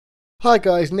Hi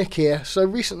guys, Nick here. So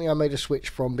recently I made a switch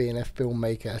from being a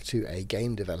filmmaker to a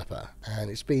game developer, and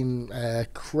it's been a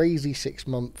crazy 6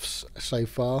 months so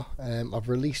far. I've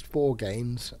released 4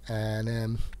 games,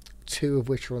 and two of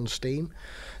which are on Steam.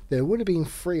 There would have been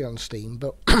 3 on Steam,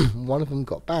 but one of them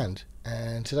got banned.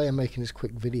 And today I'm making this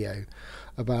quick video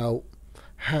about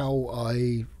how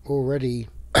I already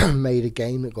made a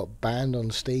game that got banned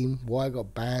on Steam, why it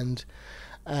got banned,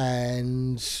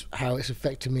 and how it's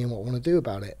affected me and what I want to do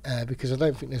about it. Because I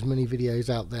don't think there's many videos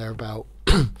out there about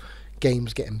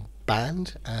games getting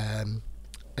banned at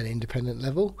an independent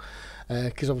level.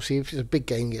 Because obviously, if it's a big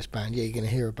game gets banned, yeah, you're going to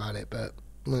hear about it. But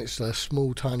when it's a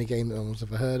small, tiny game that no one's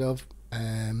ever heard of,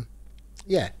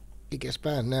 yeah, it gets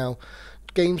banned. Now,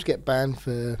 games get banned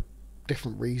for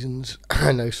different reasons.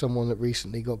 I know someone that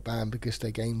recently got banned because their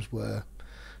games were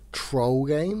troll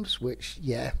games, which,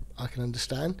 yeah, I can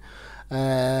understand.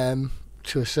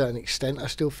 To a certain extent, I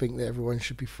still think that everyone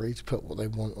should be free to put what they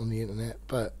want on the internet,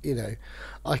 but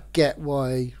I get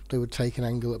why they would take an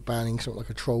angle at banning something like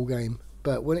a troll game.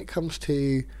 But when it comes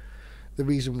to the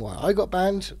reason why I got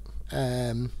banned,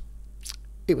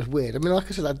 it was weird. I mean, like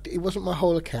I said, it wasn't my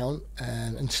whole account,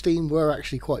 and Steam were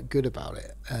actually quite good about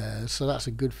it, so that's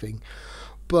a good thing.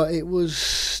 But it was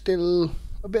still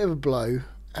a bit of a blow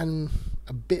and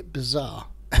a bit bizarre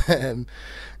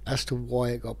as to why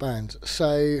it got banned.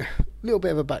 So, a little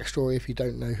bit of a backstory if you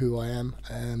don't know who I am.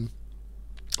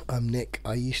 I'm Nick.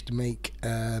 I used to make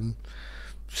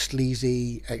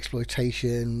sleazy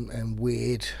exploitation and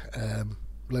weird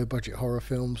low budget horror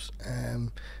films.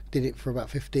 Did it for about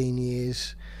 15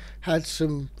 years. Had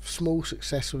some small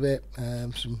success with it,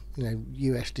 some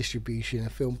US distribution, a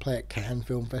film play at Cannes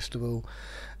Film Festival,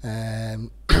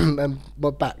 and my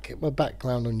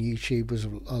background on YouTube was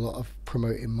a lot of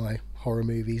promoting my horror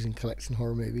movies and collecting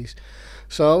horror movies,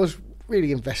 so I was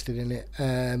really invested in it.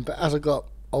 But as I got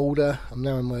older, I'm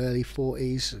now in my early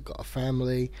 40s. I've got a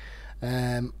family.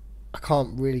 I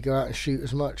can't really go out and shoot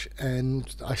as much,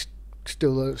 and I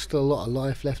still a lot of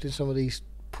life left in some of these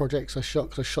projects I shot,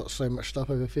 because I shot so much stuff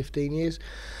over 15 years.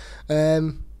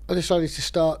 I decided to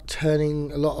start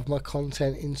turning a lot of my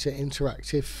content into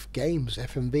interactive games,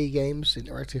 FMV games,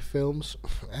 interactive films,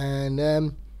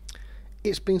 and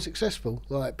it's been successful.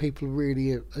 Like, people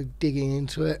really are digging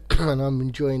into it, and I'm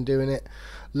enjoying doing it,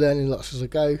 learning lots as I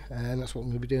go, and that's what I'm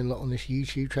going to be doing a lot on this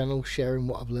YouTube channel, sharing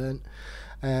what I've learned.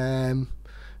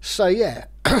 So yeah,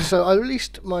 so I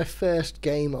released my first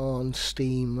game on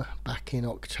Steam back in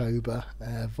October,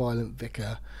 Violent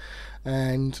Vicar,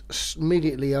 and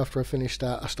immediately after I finished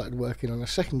that, I started working on a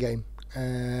second game,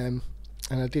 and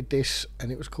I did this,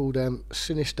 and it was called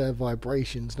Sinister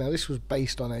Vibrations. Now, this was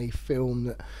based on a film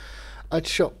that I'd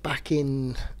shot back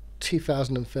in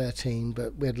 2013,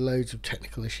 but we had loads of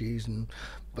technical issues, and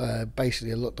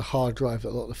basically the hard drive that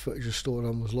a lot of the footage was stored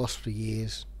on was lost for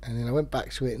years. And then I went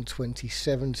back to it in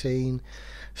 2017,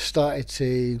 started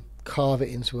to carve it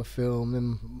into a film,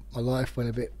 and my life went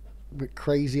a bit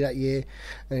crazy that year.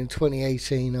 And in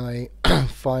 2018 I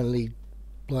finally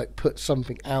put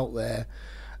something out there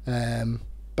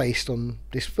based on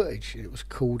this footage. It was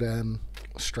called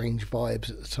Strange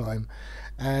Vibes at the time,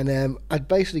 and I'd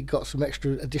basically got some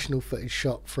extra additional footage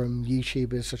shot from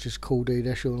YouTubers such as Cool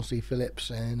Dude, Sean C. Phillips,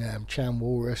 and Chan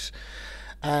Walrus,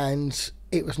 and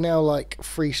it was now like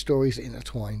 3 stories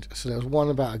intertwined. So there was one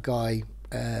about a guy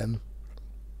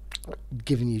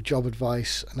giving you job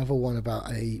advice, another one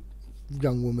about a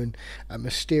young woman, a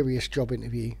mysterious job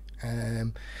interview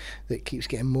that keeps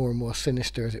getting more and more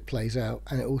sinister as it plays out,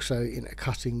 and it also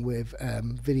intercutting with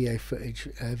video footage,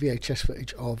 VHS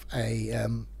footage of a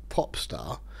pop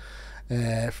star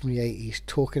from the 80s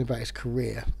talking about his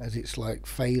career as it's like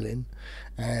failing,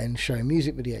 and showing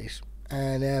music videos.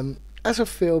 And as a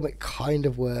film, it kind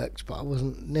of worked, but I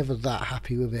wasn't never that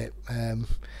happy with it.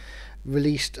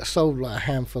 Sold like a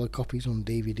handful of copies on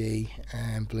DVD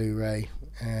and Blu-ray,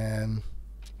 and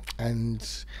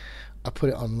I put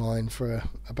it online for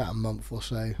about a month or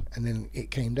so, and then it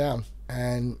came down,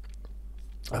 and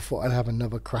I thought I'd have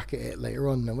another crack at it later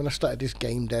on. And when I started this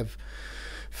game dev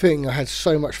thing, I had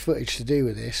so much footage to do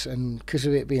with this, and because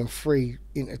of it being 3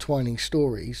 intertwining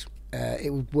stories,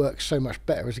 it would work so much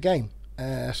better as a game.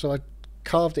 So I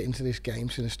carved it into this game,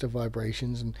 Sinister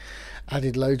Vibrations, and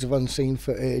added loads of unseen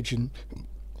footage. And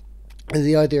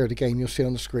the idea of the game, you'll see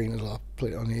on the screen as I'll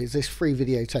put it on here, is there's 3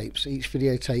 videotapes. Each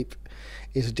videotape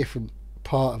is a different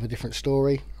part of a different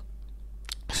story.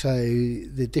 So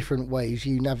the different ways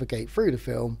you navigate through the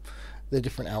film, the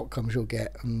different outcomes you'll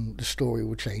get, and the story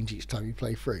will change each time you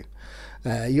play through.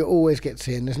 You always get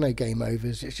to the end. There's no game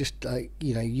overs. It's just like,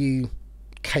 you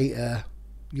cater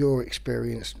your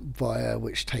experience via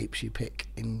which tapes you pick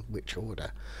in which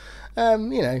order.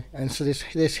 And so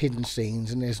there's hidden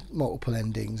scenes and there's multiple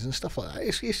endings and stuff like that.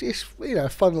 It's a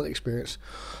fun little experience.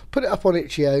 Put it up on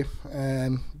itch.io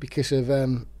because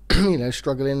of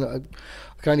struggling. I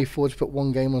can only afford to put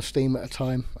one game on Steam at a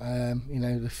time.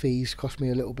 The fees cost me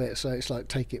a little bit, so it's like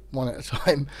take it one at a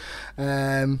time.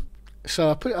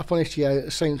 So I put it up on itch.io at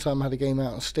the same time I had a game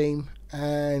out on Steam,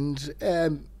 and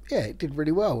it did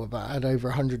really well. I had over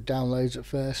 100 downloads at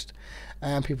first,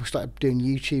 and people started doing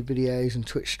YouTube videos and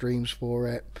Twitch streams for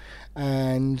it,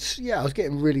 and I was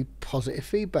getting really positive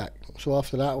feedback. So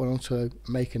after that I went on to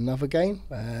make another game,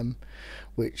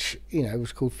 which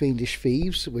was called Fiendish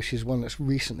Thieves, which is one that's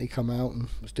recently come out and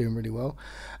was doing really well.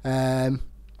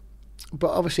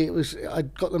 But obviously I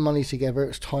got the money together. It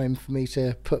was time for me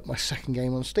to put my second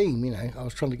game on Steam. I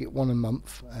was trying to get one a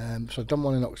month, so I'd done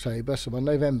one in October. So my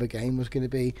November game was going to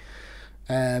be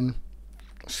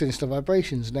Sinister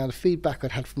Vibrations. Now the feedback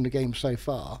I'd had from the game so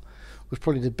far was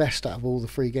probably the best out of all the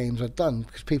 3 games I'd done,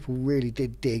 because people really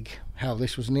did dig how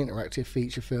this was an interactive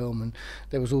feature film, and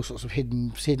there was all sorts of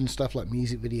hidden stuff like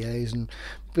music videos and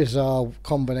bizarre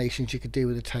combinations you could do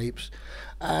with the tapes.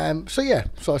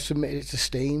 So I submitted it to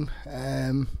Steam,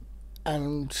 and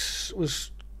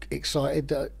was excited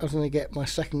that I was going to get my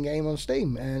second game on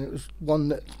Steam, and it was one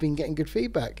that's been getting good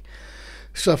feedback.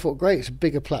 So I thought, great, it's a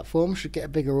bigger platform, should get a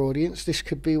bigger audience, this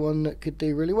could be one that could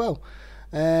do really well.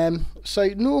 So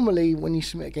normally when you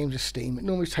submit a game to Steam, it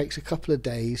normally takes a couple of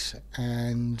days,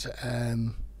 and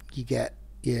you get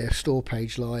your store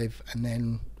page live, and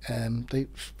then they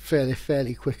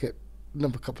fairly quick at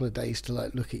another couple of days to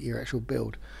look at your actual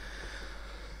build.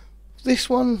 This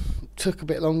one took a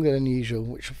bit longer than usual,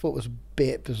 which I thought was a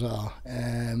bit bizarre.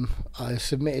 I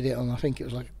submitted it on, I think it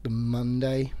was the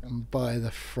Monday, and by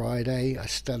the Friday I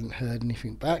still hadn't heard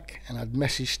anything back, and I'd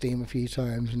messaged Steam a few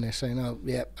times and they're saying, oh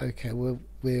yeah, okay, we're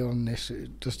on this,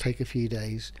 it does take a few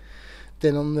days.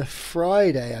 Then on the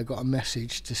Friday I got a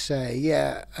message to say,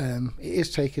 it is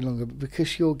taking longer, but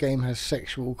because your game has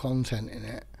sexual content in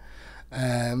it,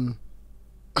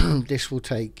 this will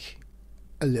take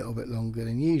a little bit longer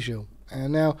than usual.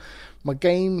 And now my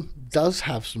game does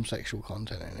have some sexual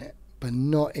content in it, but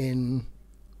not in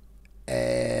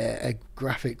a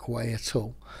graphic way at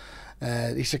all.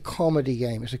 It's a comedy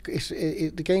game.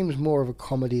 The game is more of a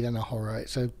comedy than a horror.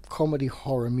 It's a comedy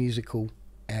horror musical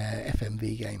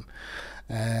FMV game.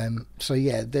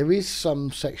 There is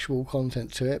some sexual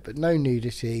content to it, but no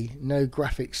nudity, no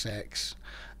graphic sex,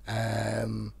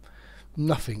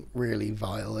 nothing really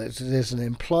vile. There's an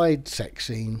implied sex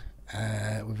scene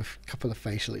with a couple of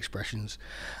facial expressions,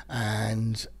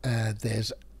 and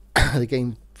the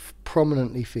game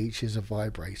prominently features a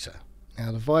vibrator.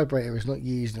 Now the vibrator is not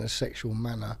used in a sexual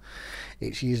manner,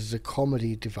 it's used as a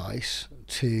comedy device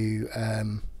to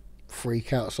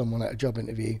freak out someone at a job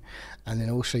interview, and then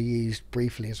also used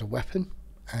briefly as a weapon.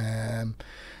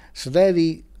 So they're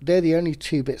the only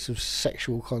 2 bits of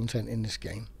sexual content in this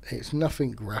game. It's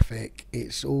nothing graphic,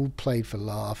 it's all played for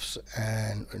laughs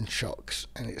and shocks,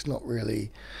 and it's not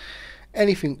really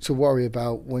anything to worry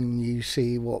about when you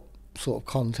see what sort of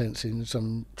content's in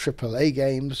some AAA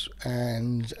games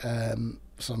and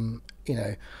some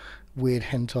weird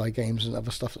hentai games and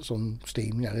other stuff that's on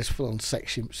Steam. There's full-on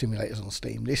sex simulators on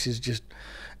Steam. This is just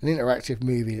an interactive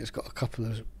movie that's got a couple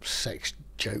of sex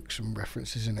jokes and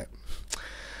references in it.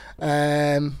 So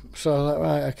I was like,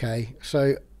 right, okay.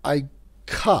 So I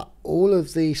cut all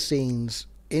of the scenes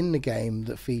in the game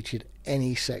that featured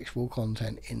any sexual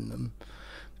content in them,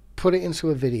 put it into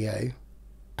a video,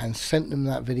 and sent them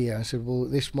that video and said, well,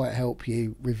 this might help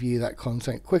you review that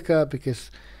content quicker, because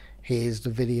here's the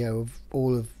video of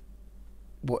all of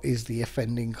what is the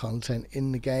offending content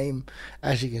in the game.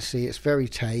 As you can see, it's very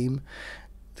tame.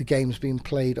 The game's been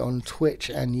played on Twitch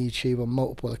and YouTube on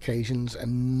multiple occasions,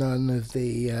 and none of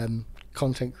the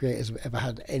content creators have ever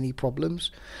had any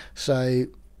problems. So,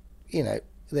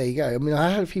 there you go. I mean, I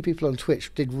had a few people on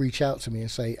Twitch did reach out to me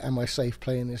and say, am I safe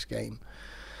playing this game?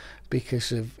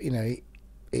 Because of,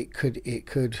 it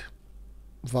could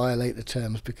violate the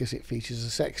terms because it features a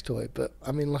sex toy. But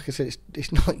I mean, like I said,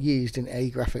 it's not used in a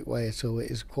graphic way at all.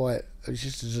 It's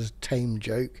just as a tame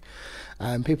joke,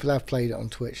 and people have played it on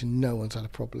Twitch and no one's had a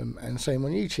problem, and same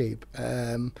on YouTube.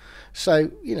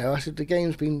 So I said the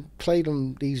game's been played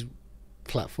on these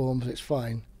platforms, it's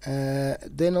fine.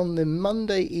 Then on the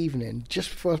Monday evening, just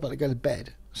before I was about to go to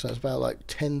bed, so it's about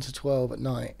 10 to 12 at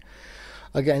night,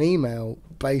 I get an email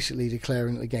basically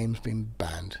declaring that the game's been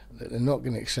banned, that they're not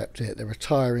going to accept it, they're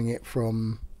retiring it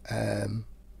from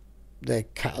their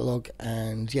catalogue,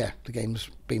 and the game's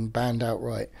been banned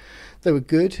outright. They were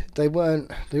good. They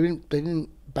didn't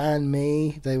ban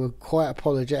me. They were quite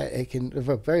apologetic and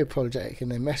very apologetic in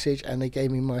their message, and they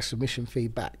gave me my submission fee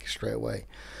back straight away.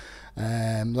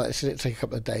 Like I said, it'd take a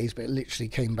couple of days, but it literally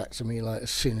came back to me like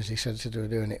as soon as he said to do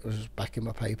it, and it was back in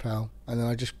my PayPal. And then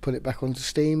I just put it back onto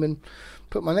Steam and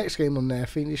put my next game on there,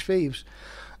 Fiendish Thieves.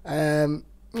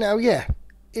 Now, yeah,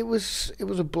 it was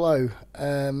a blow.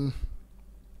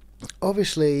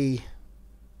 Obviously,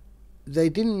 they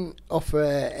didn't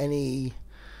offer any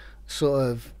sort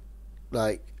of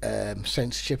like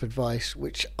censorship advice,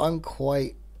 which I'm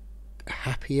quite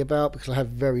happy about because I have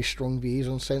very strong views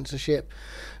on censorship.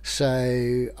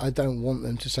 So I don't want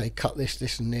them to say cut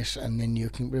this and this and then we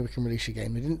can release your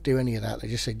game. They didn't do any of that. They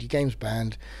just said your game's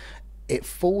banned. It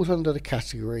falls under the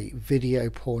category video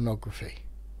pornography.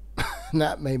 And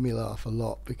that made me laugh a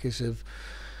lot because of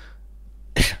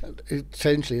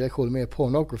essentially they're calling me a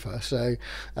pornographer, so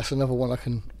that's another one I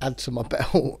can add to my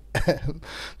belt that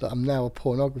I'm now a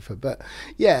pornographer. But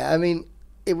yeah, I mean,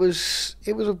 it was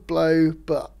a blow,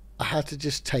 but I had to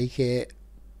just take it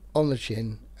on the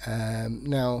chin.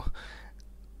 Now,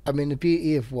 I mean, the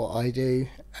beauty of what I do,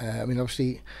 I mean,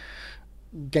 obviously,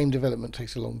 game development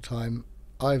takes a long time.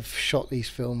 I've shot these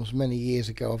films many years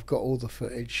ago. I've got all the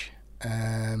footage.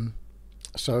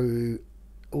 So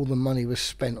all the money was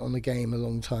spent on the game a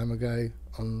long time ago,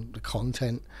 on the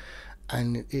content,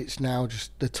 and it's now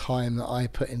just the time that I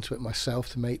put into it myself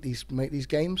to make these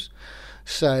games.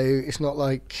 So it's not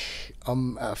like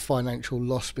I'm at a financial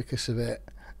loss because of it.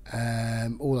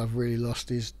 All I've really lost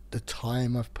is the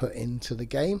time I've put into the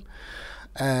game.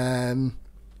 And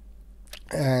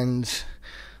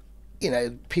you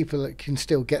know, people that can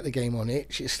still get the game on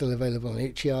itch, it's still available on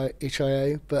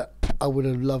itch.io, but I would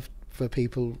have loved for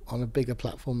people on a bigger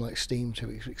platform like Steam to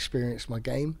experience my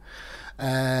game.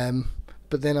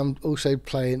 But then I'm also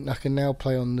playing, I can now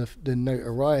play on the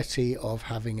notoriety of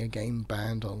having a game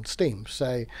banned on Steam.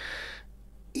 So,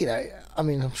 you know, I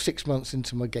mean, I'm 6 months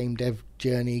into my game dev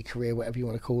journey, career, whatever you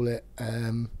want to call it.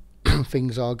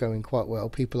 Things are going quite well.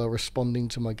 People are responding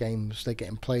to my games. They're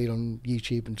getting played on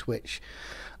YouTube and Twitch.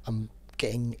 I'm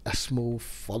getting a small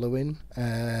following.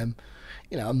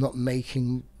 You know, I'm not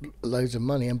making loads of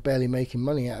money. I'm barely making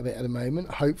money out of it at the moment.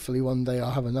 Hopefully one day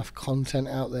I'll have enough content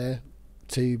out there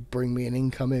to bring me an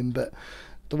income in. But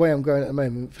the way I'm going at the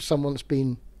moment, for someone that's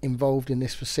been involved in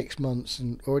this for 6 months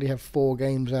and already have 4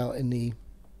 games out in the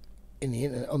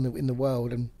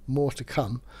world and more to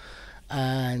come,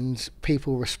 and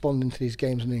people responding to these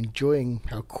games and enjoying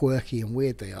how quirky and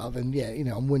weird they are, then yeah, you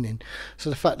know, I'm winning. So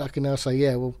the fact that I can now say,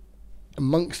 yeah, well,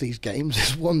 amongst these games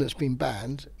there's one that's been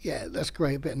banned, yeah, that's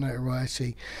great, a bit of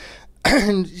notoriety.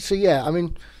 And so yeah, I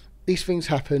mean, these things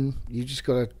happen. You just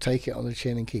got to take it on the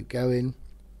chin and keep going.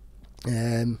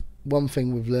 One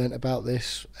thing we've learnt about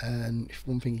this, and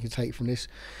one thing you can take from this,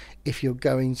 if you're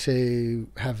going to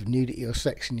have nudity or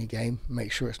sex in your game,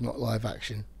 make sure it's not live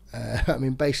action. I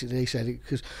mean, basically they said it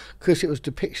because it was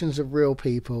depictions of real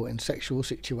people in sexual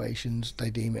situations, they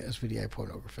deem it as video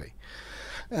pornography.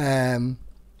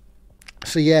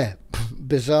 So yeah,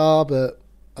 bizarre, but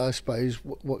I suppose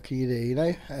what can you do, you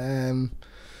know?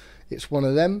 It's one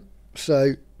of them.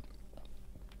 So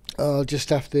I'll just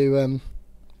have to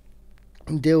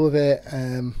deal with it.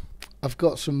 I've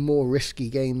got some more risky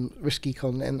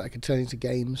content that I can turn into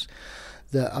games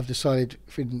that I've decided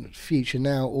for in the future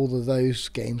now. All of those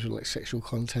games with like sexual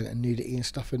content and nudity and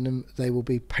stuff in them, they will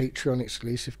be Patreon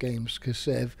exclusive games, because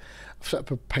I've set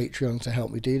up a Patreon to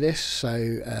help me do this.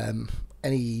 So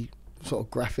any sort of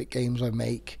graphic games I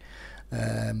make,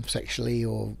 sexually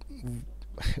or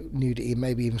nudity,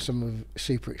 maybe even some of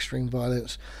super extreme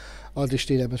violence, I'll just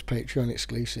do them as Patreon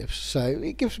exclusives. So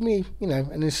it gives me, you know,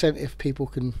 an incentive people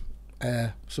can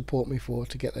support me for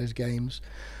to get those games.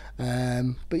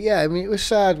 But yeah, I mean, it was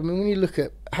sad. I mean, when you look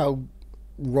at how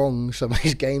wrong some of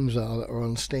these games are that are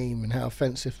on Steam and how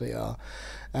offensive they are,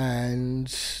 and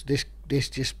this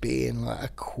just being like a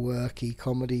quirky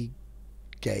comedy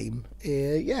game,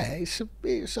 yeah,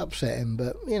 it's upsetting,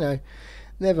 but you know,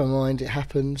 never mind, it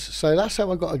happens. So that's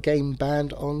how I got a game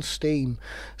banned on Steam.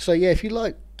 So yeah, if you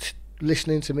like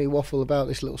listening to me waffle about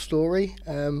this little story,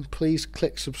 please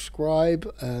click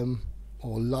subscribe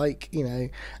or like, you know,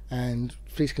 and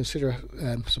please consider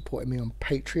supporting me on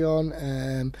Patreon,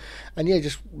 and yeah,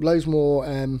 just loads more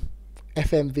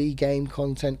FMV game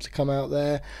content to come out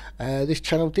there. This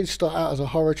channel did start out as a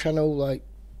horror channel like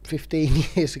 15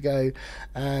 years ago,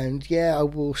 and yeah, I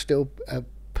will still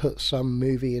put some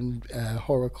movie and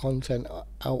horror content out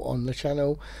on the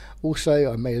channel.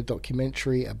 Also, I made a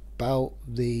documentary about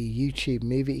the YouTube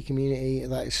movie community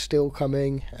that is still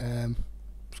coming.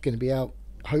 It's going to be out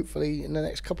hopefully in the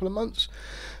next couple of months.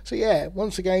 So yeah,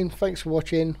 once again, thanks for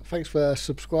watching, thanks for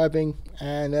subscribing,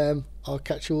 and I'll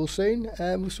catch you all soon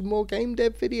with some more game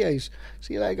dev videos.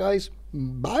 See you later, guys.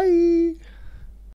 Bye.